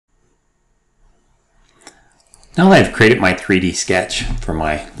Now that I've created my 3D sketch for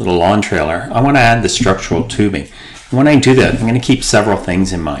my little lawn trailer, I want to add the structural tubing. And when I do that, I'm going to keep several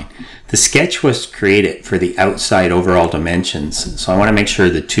things in mind. The sketch was created for the outside overall dimensions, so I want to make sure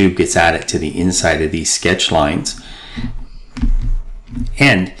the tube gets added to the inside of these sketch lines.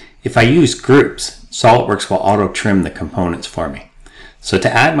 And if I use groups, SolidWorks will auto trim the components for me. So to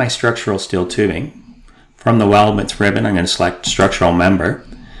add my structural steel tubing, from the Weldment ribbon, I'm going to select structural member.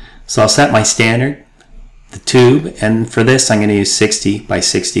 So I'll set my standard, the tube, and for this I'm going to use 60 by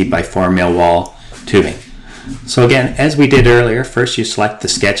 60 by 4 mil wall tubing. So again, as we did earlier, first you select the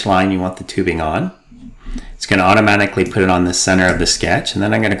sketch line you want the tubing on. It's going to automatically put it on the center of the sketch, and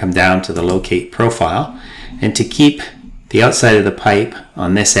then I'm going to come down to the locate profile, and to keep the outside of the pipe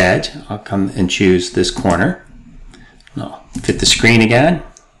on this edge, I'll come and choose this corner. I'll fit the screen again,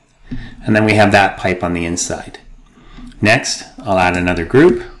 and then we have that pipe on the inside. Next, I'll add another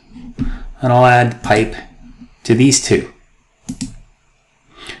group, and I'll add pipe to these two.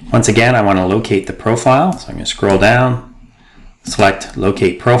 Once again, I want to locate the profile, so I'm going to scroll down, select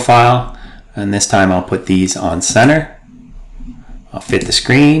locate profile, and this time I'll put these on center. I'll fit the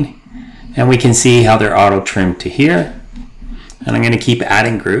screen, and we can see how they're auto trimmed to here. And I'm going to keep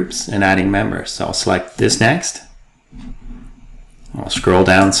adding groups and adding members. So I'll select this next. I'll scroll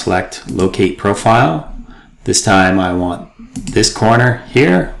down, select locate profile. This time I want this corner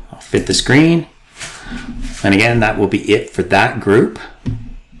here. I'll fit the screen. And again, that will be it for that group.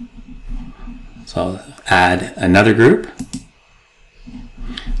 So I'll add another group.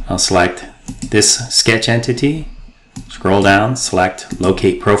 I'll select this sketch entity, scroll down, select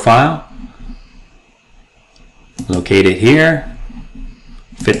locate profile, locate it here,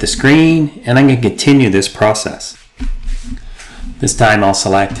 fit the screen, and I'm going to continue this process. This time I'll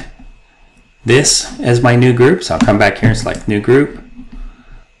select this as my new group, so I'll come back here and select new group,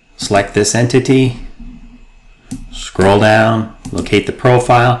 select this entity, scroll down, locate the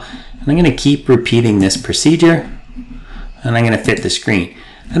profile, and I'm going to keep repeating this procedure, and I'm going to fit the screen.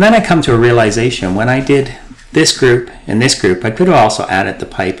 And then I come to a realization, when I did this group and this group, I could have also added the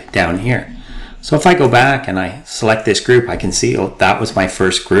pipe down here. So if I go back and I select this group, I can see, oh, that was my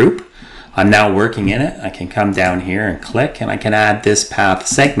first group. I'm now working in it. I can come down here and click, and I can add this path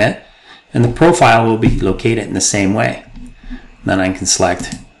segment, and the profile will be located in the same way. Then I can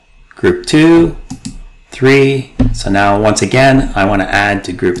select group 2, 3. So now once again, I want to add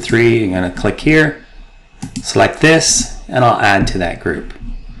to group 3. I'm going to click here, select this, and I'll add to that group.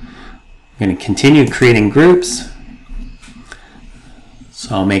 I'm going to continue creating groups.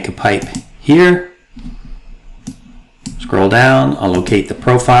 So I'll make a pipe here. Scroll down, I'll locate the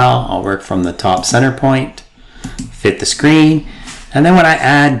profile. I'll work from the top center point, fit the screen, and then when I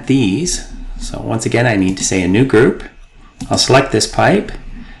add these, so once again I need to say a new group. I'll select this pipe,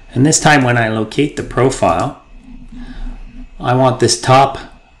 and this time when I locate the profile, I want this top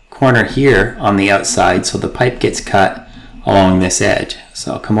corner here on the outside, so the pipe gets cut along this edge.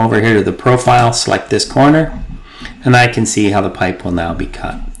 So I'll come over here to the profile, select this corner, and I can see how the pipe will now be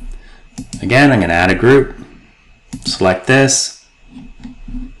cut. Again, I'm going to add a group, select this,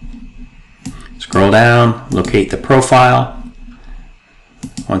 scroll down, locate the profile.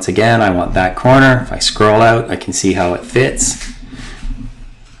 Once again, I want that corner. If I scroll out, I can see how it fits.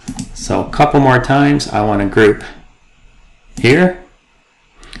 So a couple more times, I want to group here.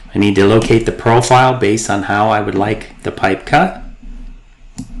 I need to locate the profile based on how I would like the pipe cut.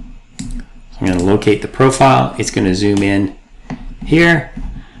 I'm going to locate the profile. It's going to zoom in here,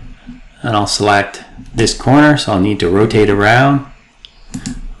 and I'll select this corner, so I'll need to rotate around.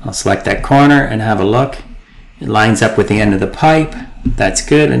 I'll select that corner and have a look. It lines up with the end of the pipe. That's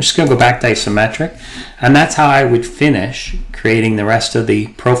good. I'm just going to go back to isometric, and that's how I would finish creating the rest of the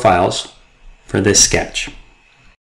profiles for this sketch.